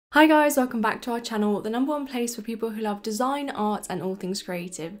Hi guys, welcome back to our channel, the #1 place for people who love design, art and all things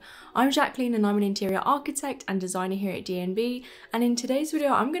creative. I'm Jacqueline and I'm an interior architect and designer here at D&B, and in today's video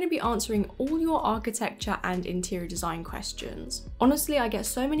I'm going to be answering all your architecture and interior design questions. Honestly, I get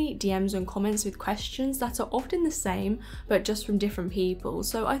so many DMs and comments with questions that are often the same but just from different people,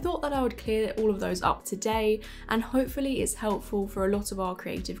 so I thought that I would clear all of those up today and hopefully it's helpful for a lot of our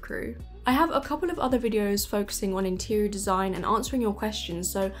creative crew. I have a couple of other videos focusing on interior design and answering your questions,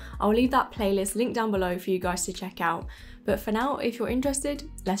 so I'll leave that playlist linked down below for you guys to check out. But for now, if you're interested,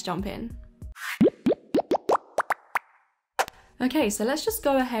 let's jump in. Okay, so let's just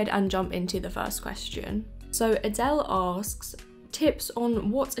go ahead and jump into the first question. So Adele asks, tips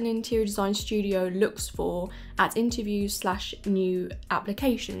on what an interior design studio looks for at interviews/new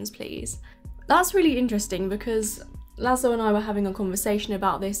applications, please. That's really interesting because Lazo and I were having a conversation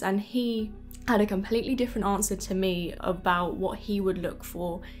about this and he had a completely different answer to me about what he would look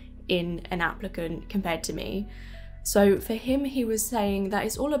for in an applicant compared to me. So for him, he was saying that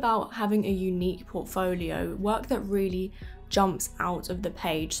it's all about having a unique portfolio, work that really jumps out of the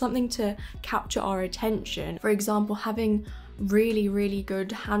page, something to capture our attention. For example, having really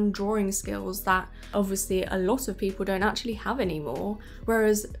good hand drawing skills that obviously a lot of people don't actually have anymore.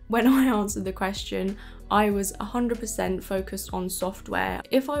 Whereas when I answered the question, I was 100% focused on software.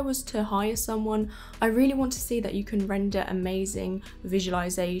 If I was to hire someone, I really want to see that you can render amazing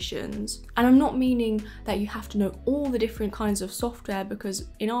visualizations. And I'm not meaning that you have to know all the different kinds of software, because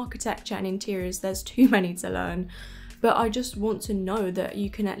in architecture and interiors there's too many to learn, but I just want to know that you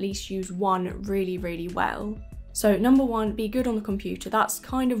can at least use one really well. So #1, be good on the computer. That's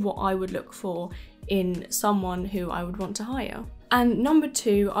kind of what I would look for in someone who I would want to hire. And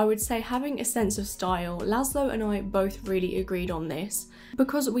 #2, I would say having a sense of style. Laszlo and I both really agreed on this.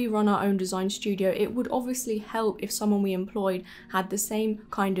 Because we run our own design studio, it would obviously help if someone we employed had the same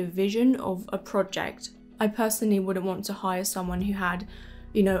kind of vision of a project. I personally wouldn't want to hire someone who had,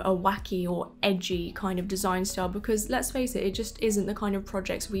 you know, a wacky or edgy kind of design style, because let's face it, it just isn't the kind of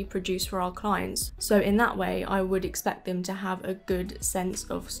projects we produce for our clients. So in that way, I would expect them to have a good sense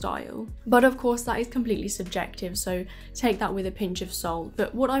of style. But of course, that is completely subjective, so take that with a pinch of salt.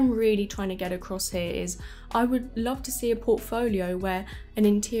 But what I'm really trying to get across here is I would love to see a portfolio where an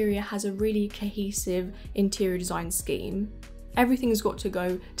interior has a really cohesive interior design scheme. Everything's got to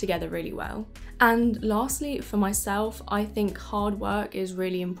go together really well. And lastly, for myself, I think hard work is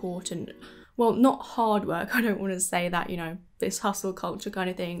really important. Well, not hard work, I don't want to say that, you know, this hustle culture kind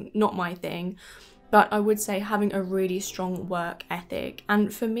of thing, not my thing, but I would say having a really strong work ethic.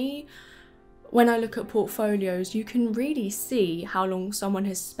 And for me, when I look at portfolios, you can really see how long someone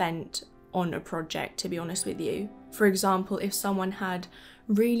has spent on a project, to be honest with you. For example, if someone had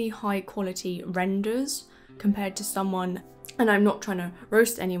really high quality renders compared to someone, and I'm not trying to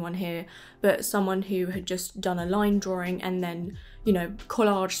roast anyone here, but someone who had just done a line drawing and then, you know,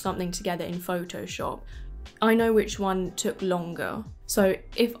 collaged something together in Photoshop, I know which one took longer. So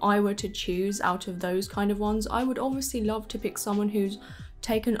if I were to choose out of those kind of ones, I would obviously love to pick someone who's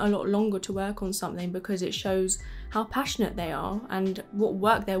taken a lot longer to work on something, because it shows how passionate they are and what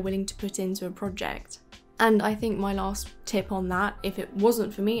work they're willing to put into a project. And I think my last tip on that, if it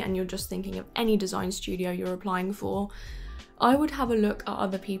wasn't for me and you're just thinking of any design studio you're applying for, I would have a look at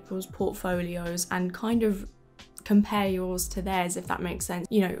other people's portfolios and kind of compare yours to theirs, if that makes sense.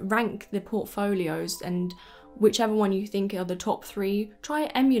 You know, rank the portfolios, and whichever one you think are the top 3, try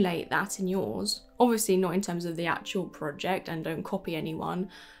to emulate that in yours. Obviously not in terms of the actual project, and don't copy anyone,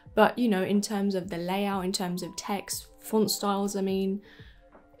 but you know, in terms of the layout, in terms of text, font styles, I mean,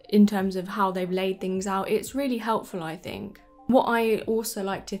 in terms of how they've laid things out, it's really helpful, I think. What I also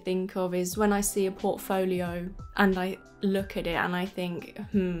like to think of is when I see a portfolio and I look at it and I think,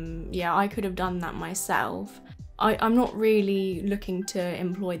 yeah, I could have done that myself. I'm not really looking to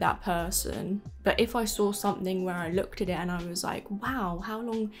employ that person, but if I saw something where I looked at it and I was like, wow, how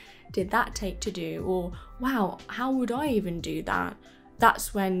long did that take to do? Or wow, how would I even do that?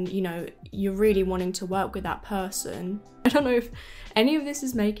 That's when, you know, you're really wanting to work with that person. I don't know if any of this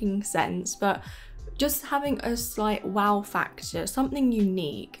is making sense, but just having a slight wow factor, something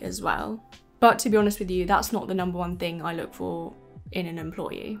unique as well. But to be honest with you, that's not the #1 thing I look for in an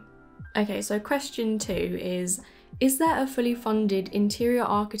employee. Okay, so question 2 is there a fully funded interior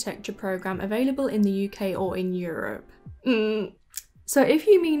architecture program available in the UK or in Europe? So if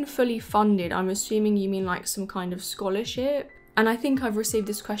you mean fully funded, I'm assuming you mean like some kind of scholarship. And I think I've received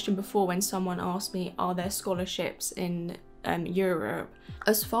this question before when someone asked me, are there scholarships in Europe?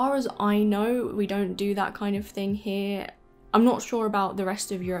 As far as I know, we don't do that kind of thing here. I'm not sure about the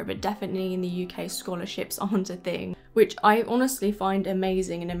rest of Europe, but definitely in the UK, scholarships aren't a thing, which I honestly find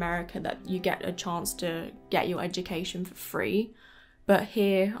amazing in America, that you get a chance to get your education for free. But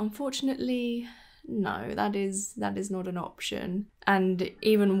here, unfortunately, no, that is not an option. And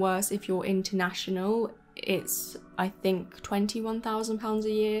even worse, if you're international, it's, I think, £21,000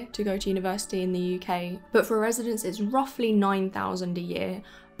 a year to go to university in the UK. But for residents, it's roughly £9,000 a year,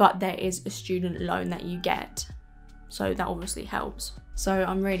 but there is a student loan that you get. So that obviously helps. So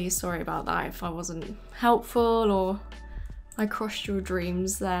I'm really sorry about that if I wasn't helpful or I crushed your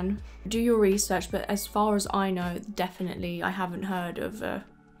dreams then. Do your research, but as far as I know, definitely I haven't heard of a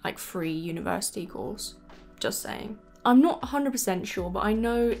like free university course. Just saying. I'm not 100% sure, but I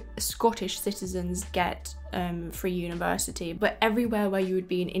know Scottish citizens get free university, but everywhere where you would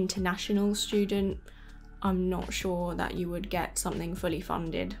be an international student, I'm not sure that you would get something fully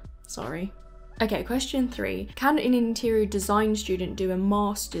funded. Sorry. Okay, question 3. Can an interior design student do a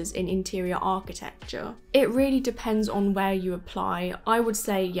master's in interior architecture? It really depends on where you apply. I would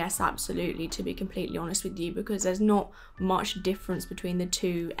say yes, absolutely, to be completely honest with you, because there's not much difference between the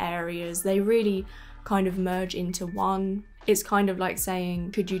two areas. They really kind of merge into one. It's kind of like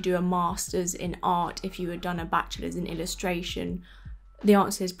saying, could you do a master's in art if you had done a bachelor's in illustration? The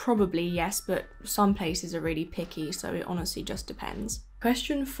answer is probably yes, but some places are really picky, so it honestly just depends.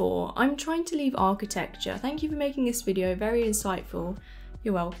 Question 4. I'm trying to leave architecture. Thank you for making this video, very insightful.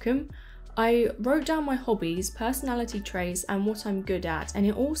 You're welcome. I wrote down my hobbies, personality traits, and what I'm good at, and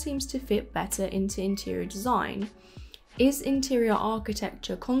it all seems to fit better into interior design. Is interior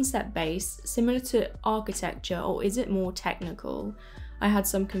architecture concept-based, similar to architecture, or is it more technical? I had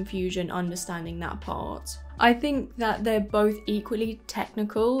some confusion understanding that part. I think that they're both equally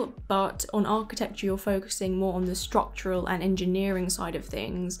technical, but on architecture you're focusing more on the structural and engineering side of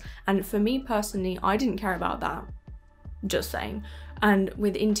things, and for me personally, I didn't care about that. Just saying. And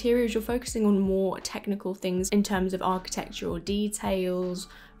with interiors you're focusing on more technical things in terms of architectural details,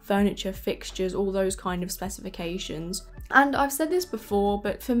 furniture, fixtures, all those kind of specifications. And I've said this before,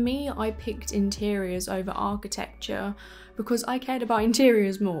 but for me, I picked interiors over architecture because I cared about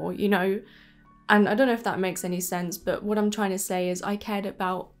interiors more, you know? And I don't know if that makes any sense, but what I'm trying to say is I cared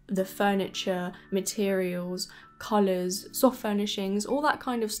about the furniture, materials, colours, soft furnishings, all that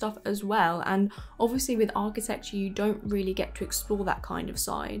kind of stuff as well. And obviously with architecture, you don't really get to explore that kind of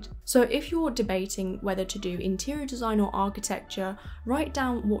side. So if you're debating whether to do interior design or architecture, write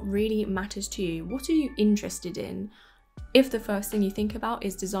down what really matters to you. What are you interested in? If the first thing you think about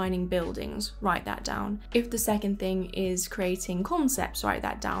is designing buildings, write that down. If the second thing is creating concepts, write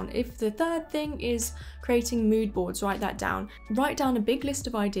that down. If the third thing is creating mood boards, write that down. Write down a big list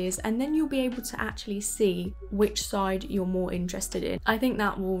of ideas and then you'll be able to actually see which side you're more interested in. I think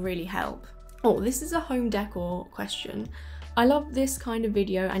that will really help. Oh, this is a home decor question. I love this kind of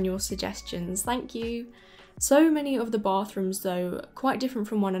video and your suggestions. Thank you. So many of the bathrooms, though, quite different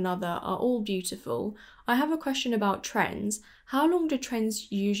from one another, are all beautiful. I have a question about trends. How long do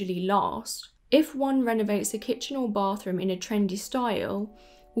trends usually last? If one renovates a kitchen or bathroom in a trendy style,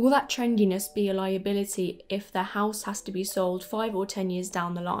 will that trendiness be a liability if the house has to be sold 5 or 10 years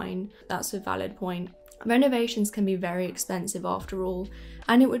down the line? That's a valid point. Renovations can be very expensive after all,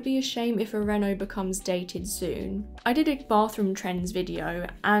 and it would be a shame if a reno becomes dated soon. I did a bathroom trends video,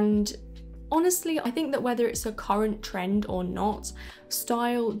 and honestly, I think that whether it's a current trend or not,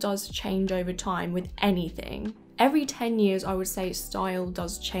 style does change over time with anything. Every 10 years, I would say style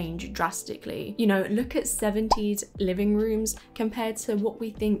does change drastically. You know, look at 70s living rooms compared to what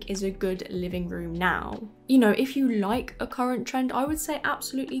we think is a good living room now. You know, if you like a current trend, I would say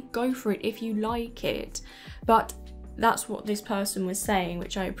absolutely go for it if you like it. But that's what this person was saying,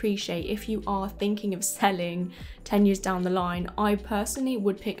 which I appreciate. If you are thinking of selling 10 years down the line, I personally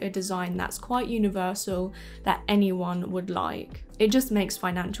would pick a design that's quite universal, that anyone would like. It just makes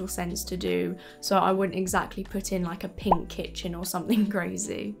financial sense to do, so I wouldn't exactly put in like a pink kitchen or something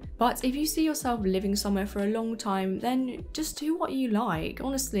crazy. But if you see yourself living somewhere for a long time, then just do what you like.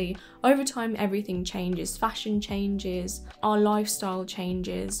 Honestly, over time everything changes. Fashion changes, our lifestyle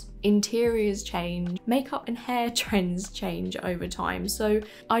changes, interiors change, makeup and hair trends change over time. So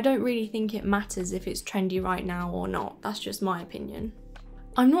I don't really think it matters if it's trendy right now or not. That's just my opinion.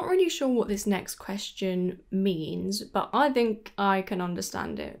 I'm not really sure what this next question means, but I think I can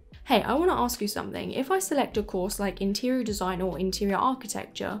understand it. Hey, I want to ask you something. If I select a course like interior design or interior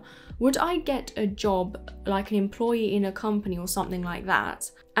architecture, would I get a job like an employee in a company or something like that?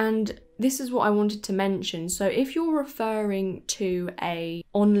 And this is what I wanted to mention. So if you're referring to an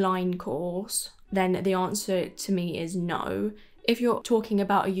online course, then the answer to me is no. If you're talking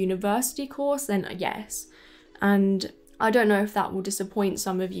about a university course, then yes. And I don't know if that will disappoint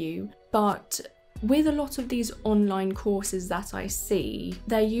some of you, but with a lot of these online courses that I see,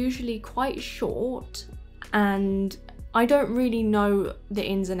 they're usually quite short, and I don't really know the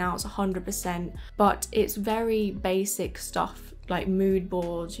ins and outs 100%, but it's very basic stuff like mood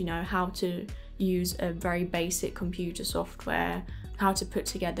boards, you know, how to use a very basic computer software, how to put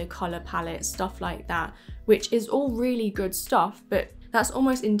together color palettes, stuff like that, which is all really good stuff, but that's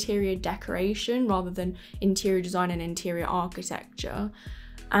almost interior decoration rather than interior design and interior architecture.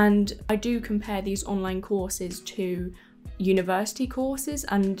 And I do compare these online courses to university courses,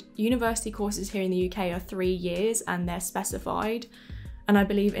 and university courses here in the UK are 3 years and they're specified. And I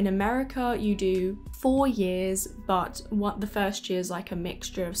believe in America you do 4 years, but the first year is like a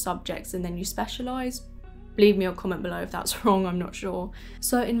mixture of subjects and then you specialise. Leave me a comment below if that's wrong, I'm not sure.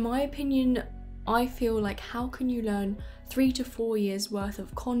 So in my opinion, I feel like how can you learn 3 to 4 years worth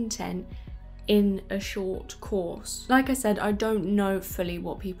of content in a short course? Like I said, I don't know fully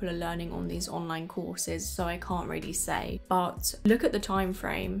what people are learning on these online courses, so I can't really say, but look at the time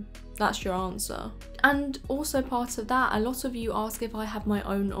frame. That's your answer. And also part of that, a lot of you ask if I have my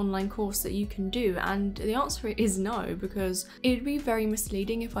own online course that you can do, and the answer is no, because it'd be very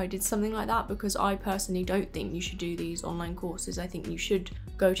misleading if I did something like that, because I personally don't think you should do these online courses. I think you should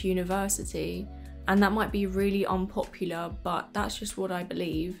go to university. And that might be really unpopular, but that's just what I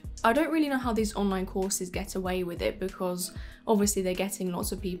believe. I don't really know how these online courses get away with it, because obviously they're getting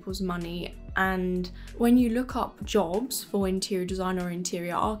lots of people's money, and when you look up jobs for interior design or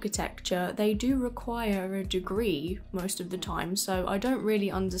interior architecture, they do require a degree most of the time, so I don't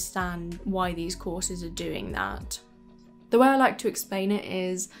really understand why these courses are doing that. The way I like to explain it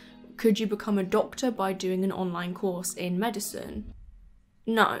is, could you become a doctor by doing an online course in medicine?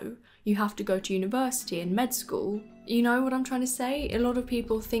 No. You have to go to university and med school. You know what I'm trying to say? A lot of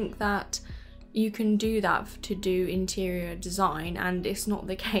people think that you can do that to do interior design, and it's not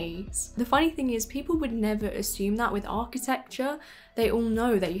the case. The funny thing is, people would never assume that with architecture. They all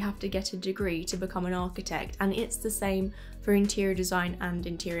know that you have to get a degree to become an architect, and it's the same for interior design and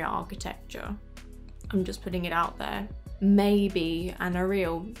interior architecture. I'm just putting it out there. Maybe, and a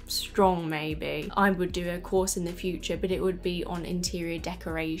real strong maybe, I would do a course in the future, but it would be on interior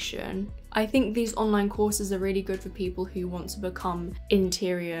decoration. I think these online courses are really good for people who want to become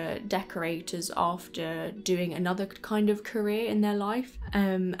interior decorators after doing another kind of career in their life,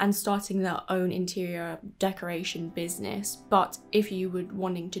 and starting their own interior decoration business. But if you were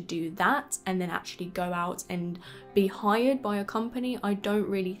wanting to do that and then actually go out and be hired by a company, I don't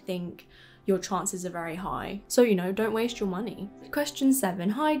really think your chances are very high. So, you know, don't waste your money. Question 7.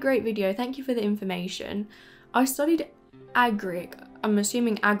 Hi, great video. Thank you for the information. I studied I'm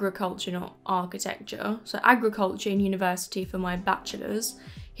assuming agriculture, not architecture. So agriculture in university for my bachelor's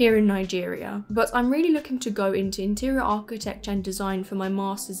here in Nigeria. But I'm really looking to go into interior architecture and design for my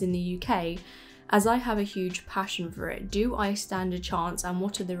master's in the UK, as I have a huge passion for it. Do I stand a chance, and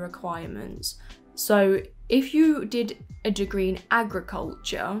what are the requirements? So if you did a degree in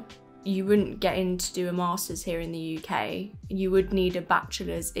agriculture, you wouldn't get in to do a master's here in the UK. You would need a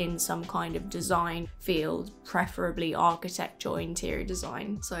bachelor's in some kind of design field, preferably architecture or interior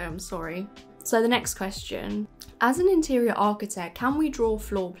design. So I'm sorry. So the next question. As an interior architect, can we draw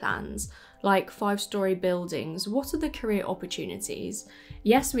floor plans, like 5-story buildings? What are the career opportunities?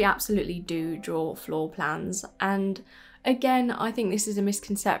 Yes, we absolutely do draw floor plans, and again, I think this is a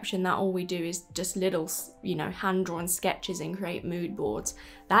misconception that all we do is just little, you know, hand-drawn sketches and create mood boards.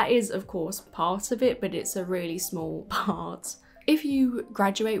 That is, of course, part of it, but it's a really small part. If you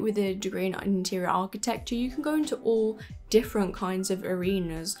graduate with a degree in interior architecture, you can go into all different kinds of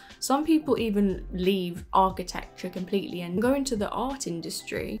arenas. Some people even leave architecture completely and go into the art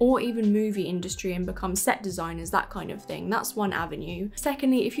industry or even movie industry and become set designers, that kind of thing. That's one avenue.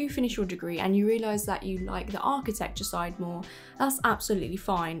 Secondly, if you finish your degree and you realise that you like the architecture side more, that's absolutely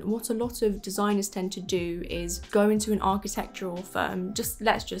fine. What a lot of designers tend to do is go into an architectural firm,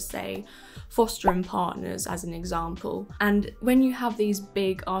 let's just say Foster & Partners as an example. And when you have these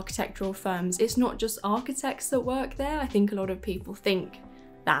big architectural firms, it's not just architects that work there. I think a lot of people think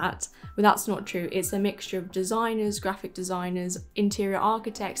that, but that's not true. It's a mixture of designers, graphic designers, interior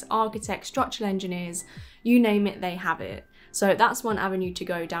architects, structural engineers, you name it, they have it. So that's one avenue to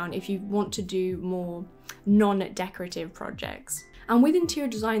go down if you want to do more non-decorative projects. And with interior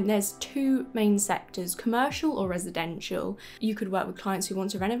design, there's 2 main sectors, commercial or residential. You could work with clients who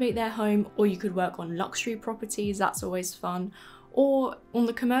want to renovate their home, or you could work on luxury properties, that's always fun. Or on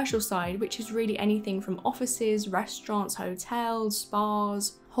the commercial side, which is really anything from offices, restaurants, hotels,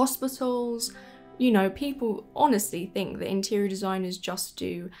 spas, hospitals. You know, people honestly think that interior designers just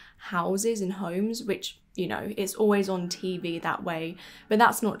do houses and homes, which you know, it's always on TV that way, but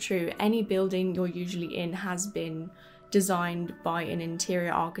that's not true. Any building you're usually in has been designed by an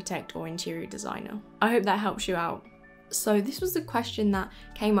interior architect or interior designer. I hope that helps you out. So this was the question that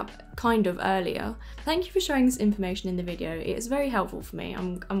came up kind of earlier. Thank you for sharing this information in the video. It is very helpful for me,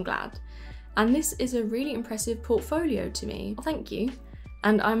 I'm glad. And this is a really impressive portfolio to me. Well, thank you.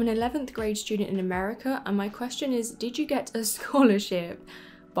 And I'm an 11th grade student in America, and my question is, did you get a scholarship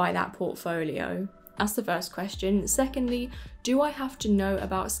by that portfolio? That's the first question. Secondly, do I have to know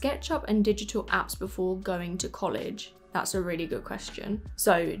about SketchUp and digital apps before going to college? That's a really good question.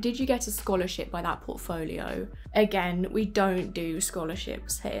 So, did you get a scholarship by that portfolio? Again, we don't do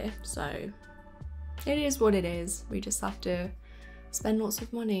scholarships here, so it is what it is. We just have to spend lots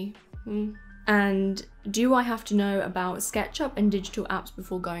of money. And do I have to know about SketchUp and digital apps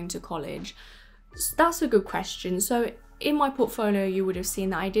before going to college? That's a good question. So, in my portfolio, you would have seen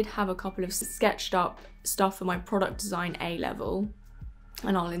that I did have a couple of sketched up stuff for my product design A-level,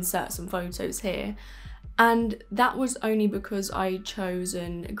 and I'll insert some photos here. And that was only because I'd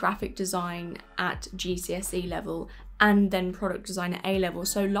chosen graphic design at GCSE level and then product design at A-level.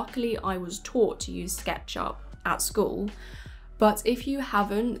 So luckily I was taught to use SketchUp at school. But if you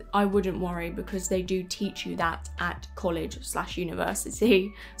haven't, I wouldn't worry, because they do teach you that at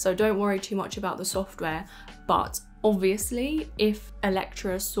college/university. So don't worry too much about the software. But obviously, if a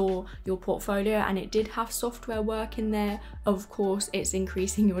lecturer saw your portfolio and it did have software work in there, of course it's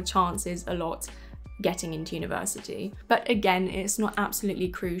increasing your chances a lot getting into university. But again, it's not absolutely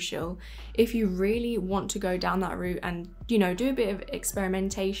crucial. If you really want to go down that route and, you know, do a bit of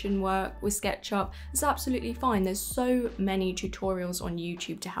experimentation work with SketchUp, it's absolutely fine. There's so many tutorials on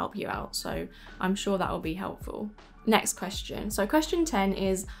YouTube to help you out, so I'm sure that will be helpful. Next question. So question 10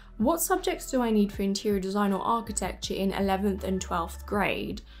 is, what subjects do I need for interior design or architecture in 11th and 12th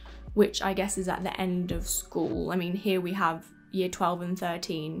grade? Which I guess is at the end of school. I mean, here we have year 12 and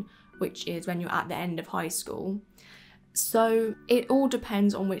 13, which is when you're at the end of high school. So it all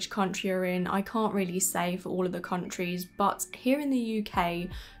depends on which country you're in. I can't really say for all of the countries, but here in the UK,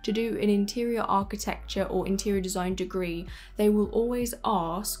 to do an interior architecture or interior design degree, they will always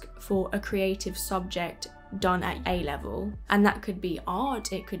ask for a creative subject done at A-level. And that could be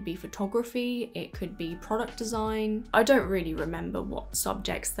art, it could be photography, it could be product design. I don't really remember what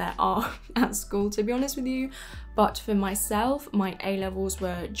subjects there are at school, to be honest with you. But for myself, my A-levels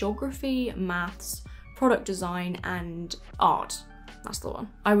were geography, maths, product design and art. That's the one.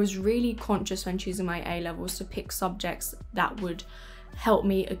 I was really conscious when choosing my A-levels to pick subjects that would help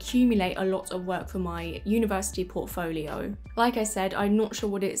me accumulate a lot of work for my university portfolio. Like I said, I'm not sure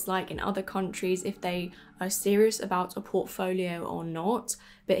what it's like in other countries, if they are serious about a portfolio or not,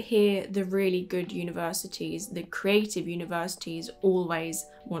 but here the really good universities, the creative universities, always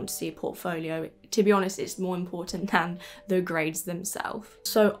want to see a portfolio. To be honest, it's more important than the grades themselves.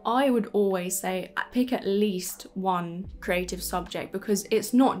 So I would always say pick at least one creative subject, because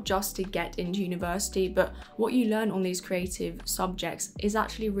it's not just to get into university, but what you learn on these creative subjects is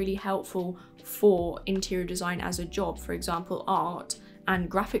actually really helpful for interior design as a job. For example, art and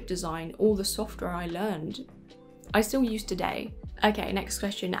graphic design, all the software I learned, I still use today. Okay, next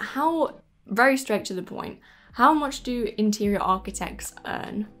question. Very straight to the point, how much do interior architects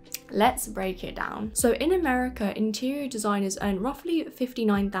earn? Let's break it down. So in America, interior designers earn roughly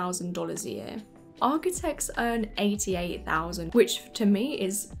 $59,000 a year. Architects earn $88,000, which to me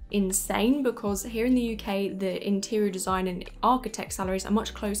is insane, because here in the UK, the interior design and architect salaries are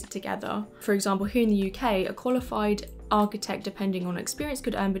much closer together. For example, here in the UK, a qualified architect, depending on experience,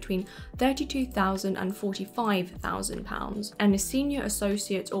 could earn between £32,000 and £45,000. And a senior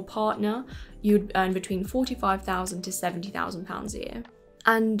associate or partner, you'd earn between £45,000 to £70,000 a year.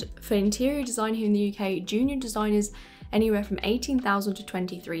 And for interior design here in the UK, junior designers anywhere from £18,000 to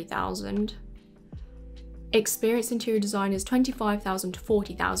 £23,000. Experienced interior designers £25,000 to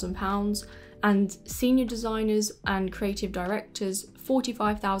 £40,000, and senior designers and creative directors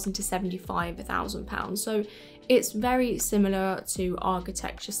 £45,000 to £75,000. So it's very similar to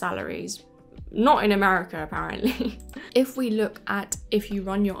architecture salaries. Not in America, apparently. If we look at, if you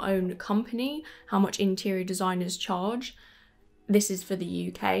run your own company, how much interior designers charge, this is for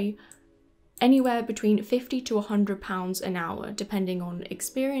the UK, anywhere between £50 to £100 an hour, depending on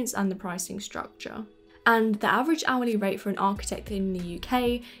experience and the pricing structure. And the average hourly rate for an architect in the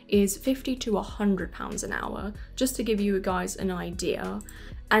UK is £50 to £100 an hour, just to give you guys an idea.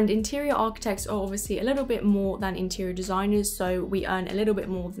 And interior architects are obviously a little bit more than interior designers, so we earn a little bit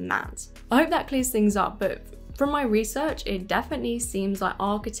more than that. I hope that clears things up, but from my research, it definitely seems like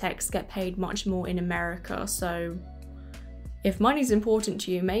architects get paid much more in America, so if money's important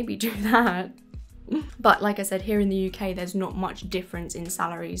to you, maybe do that. But like I said, here in the UK, there's not much difference in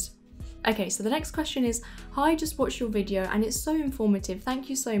salaries. Okay, so the next question is, hi, just watched your video and it's so informative, thank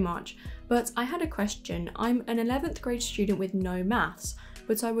you so much. But I had a question. I'm an 11th grade student with no maths,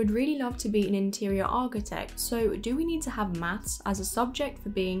 but I would really love to be an interior architect. So do we need to have maths as a subject for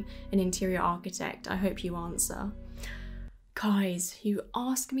being an interior architect? I hope you answer. Guys, you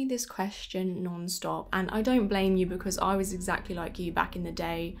ask me this question non-stop, and I don't blame you because I was exactly like you back in the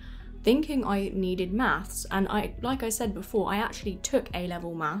day, thinking I needed maths. And like I said before, I actually took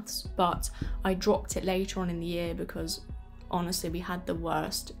A-level maths, but I dropped it later on in the year because honestly we had the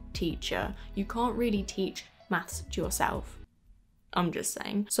worst teacher. You can't really teach maths to yourself, I'm just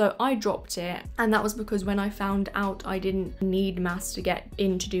saying. So I dropped it, and that was because when I found out I didn't need maths to get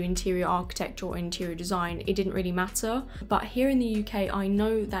in to do interior architecture or interior design, it didn't really matter. But here in the UK, I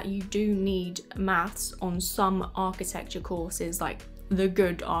know that you do need maths on some architecture courses, like the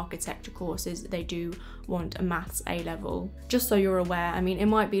good architecture courses, they do want a maths A-level. Just so you're aware, I mean, it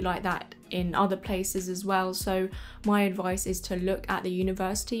might be like that in other places as well, so my advice is to look at the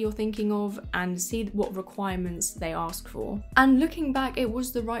university you're thinking of and see what requirements they ask for. And looking back, it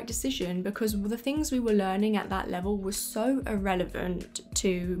was the right decision because the things we were learning at that level were so irrelevant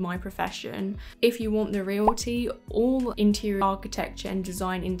to my profession. If you want the reality, all interior architecture and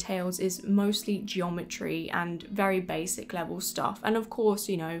design entails is mostly geometry and very basic level stuff, and of course,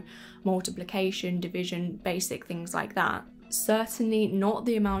 you know, multiplication, division, basic things like that. Certainly not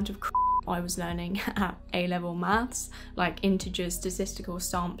the amount of crap I was learning at A-level maths, like integers, statistical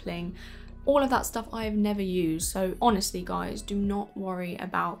sampling, all of that stuff I have never used. So honestly guys, do not worry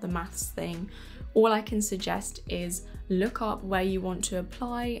about the maths thing. All I can suggest is look up where you want to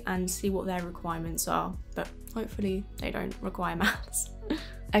apply and see what their requirements are, but hopefully they don't require maths.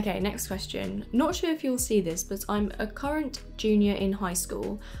 Okay, next question. Not sure if you'll see this, but I'm a current junior in high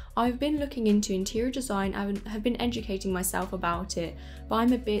school. I've been looking into interior design and have been educating myself about it, but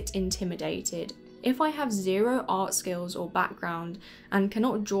I'm a bit intimidated. If I have zero art skills or background and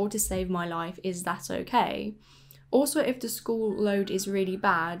cannot draw to save my life, is that okay? Also, if the school load is really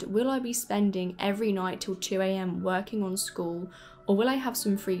bad, will I be spending every night till 2 AM working on school, or will I have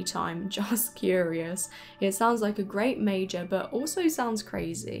some free time? Just curious. It sounds like a great major, but also sounds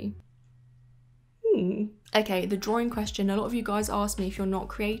crazy. Okay, the drawing question. A lot of you guys ask me if you're not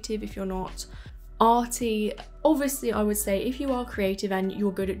creative, if you're not arty. Obviously, I would say if you are creative and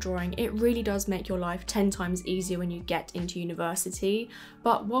you're good at drawing, it really does make your life 10 times easier when you get into university.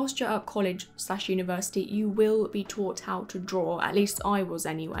 But whilst you're at college/university, you will be taught how to draw, at least I was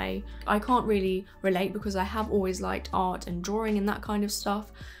anyway. I can't really relate because I have always liked art and drawing and that kind of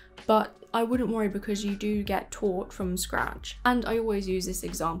stuff, but I wouldn't worry because you do get taught from scratch. And I always use this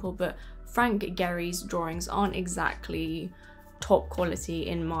example, but Frank Gehry's drawings aren't exactly top quality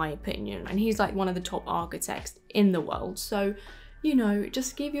in my opinion, and he's like one of the top architects in the world, so you know,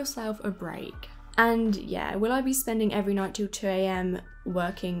 just give yourself a break. And yeah, will I be spending every night till 2 AM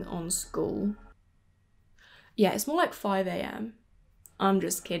working on school? Yeah, it's more like 5 AM. I'm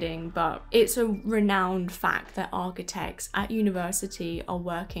just kidding, but it's a renowned fact that architects at university are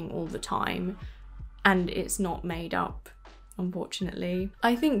working all the time, and it's not made up, unfortunately.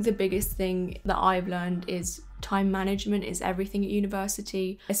 I think the biggest thing that I've learned is time management is everything at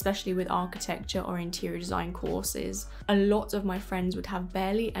university, especially with architecture or interior design courses. A lot of my friends would have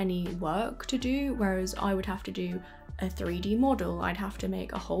barely any work to do, whereas I would have to do a 3D model, I'd have to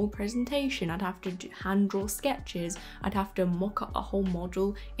make a whole presentation, I'd have to hand draw sketches, I'd have to mock up a whole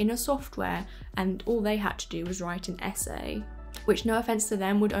model in a software, and all they had to do was write an essay, which, no offense to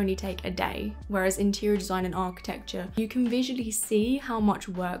them, would only take a day. Whereas interior design and architecture, you can visually see how much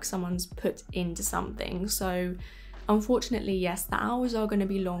work someone's put into something. So unfortunately, yes, the hours are going to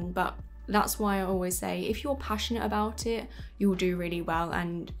be long, but that's why I always say if you're passionate about it, you'll do really well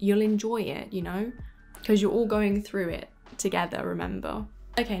and you'll enjoy it, you know, because you're all going through it together, remember.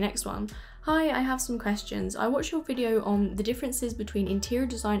 Okay, next one. Hi, I have some questions. I watched your video on the differences between interior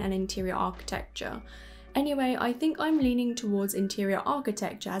design and interior architecture. Anyway, I think I'm leaning towards interior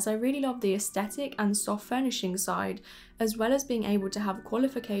architecture as I really love the aesthetic and soft furnishing side, as well as being able to have a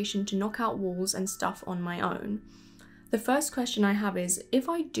qualification to knock out walls and stuff on my own. The first question I have is, if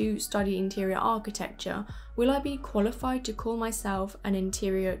I do study interior architecture, will I be qualified to call myself an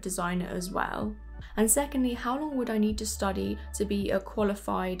interior designer as well? And secondly, how long would I need to study to be a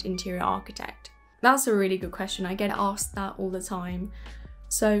qualified interior architect? That's a really good question. I get asked that all the time.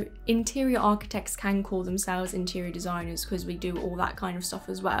 So interior architects can call themselves interior designers because we do all that kind of stuff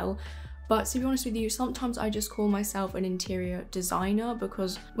as well. But to be honest with you, sometimes I just call myself an interior designer,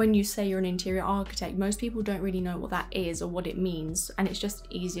 because when you say you're an interior architect, most people don't really know what that is or what it means, and it's just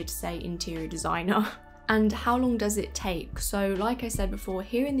easier to say interior designer. And how long does it take? So like I said before,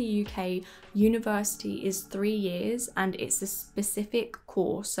 here in the UK, university is 3 years and it's a specific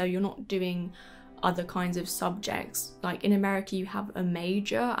course, so you're not doing other kinds of subjects. Like in America you have a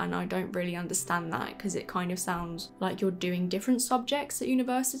major, and I don't really understand that because it kind of sounds like you're doing different subjects at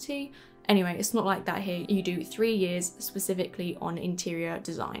university. Anyway, it's not like that here. You do 3 years specifically on interior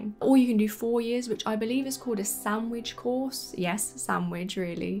design. Or you can do 4 years, which I believe is called a sandwich course. Yes, sandwich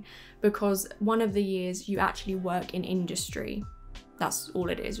really, because one of the years you actually work in industry. That's all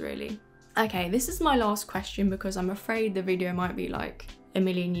it is really. Okay, this is my last question because I'm afraid the video might be like a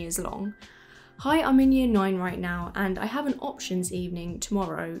million years long. Hi, I'm in year 9 right now and I have an options evening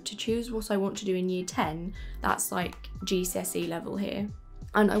tomorrow to choose what I want to do in year 10. That's like GCSE level here.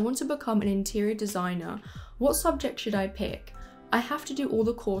 And I want to become an interior designer. What subject should I pick? I have to do all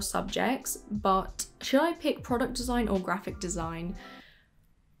the core subjects, but should I pick product design or graphic design?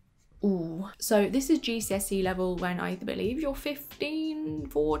 Ooh, so this is GCSE level when I believe you're 15,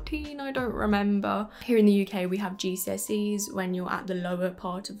 14, I don't remember. Here in the UK we have GCSEs when you're at the lower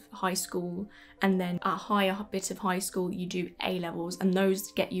part of high school, and then at a higher bit of high school you do A-levels, and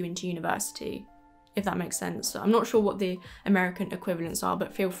those get you into university, if that makes sense. So I'm not sure what the American equivalents are,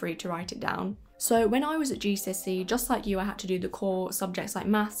 but feel free to write it down. So when I was at GCSE, just like you, I had to do the core subjects like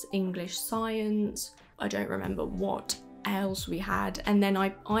maths, English, science, I don't remember what else we had, and then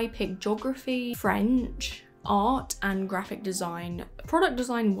I picked geography, French, art and graphic design. Product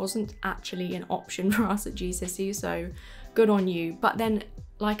design wasn't actually an option for us at GCSE, so good on you. But then,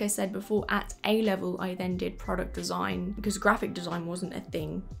 like I said before, at A level I then did product design because graphic design wasn't a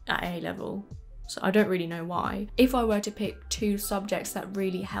thing at A level. So I don't really know why. If I were to pick 2 subjects that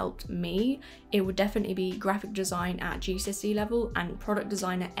really helped me, it would definitely be graphic design at GCSE level and product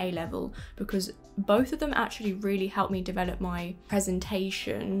design at A level, because both of them actually really helped me develop my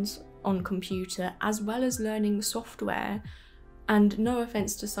presentations on computer as well as learning software. And no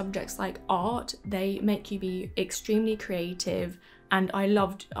offense to subjects like art, they make you be extremely creative, and I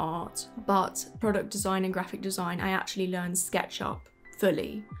loved art, but product design and graphic design, I actually learned SketchUp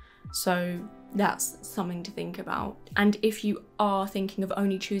fully. So that's something to think about. And if you are thinking of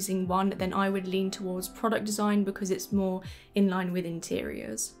only choosing one, then I would lean towards product design because it's more in line with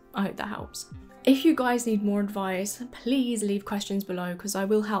interiors. I hope that helps. If you guys need more advice, please leave questions below because I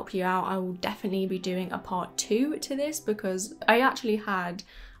will help you out. I will definitely be doing a part 2 to this because I actually had,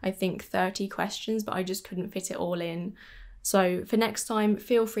 I think, 30 questions, but I just couldn't fit it all in. So for next time,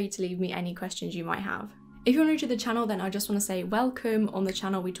 feel free to leave me any questions you might have. If you're new to the channel, then I just want to say welcome. On the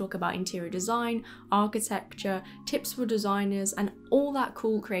channel we talk about interior design, architecture, tips for designers, and all that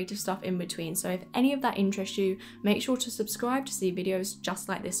cool creative stuff in between. So if any of that interests you, make sure to subscribe to see videos just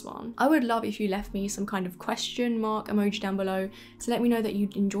like this one. I would love if you left me some kind of question mark emoji down below to let me know that you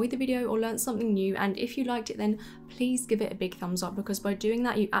enjoyed the video or learned something new, and if you liked it then please give it a big thumbs up, because by doing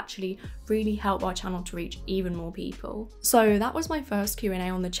that you actually really help our channel to reach even more people. So that was my first Q&A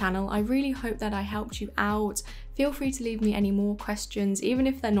on the channel. I really hope that I helped you out. Feel free to leave me any more questions, even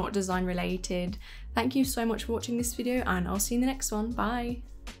if they're not design related. Thank you so much for watching this video, and I'll see you in the next one. Bye!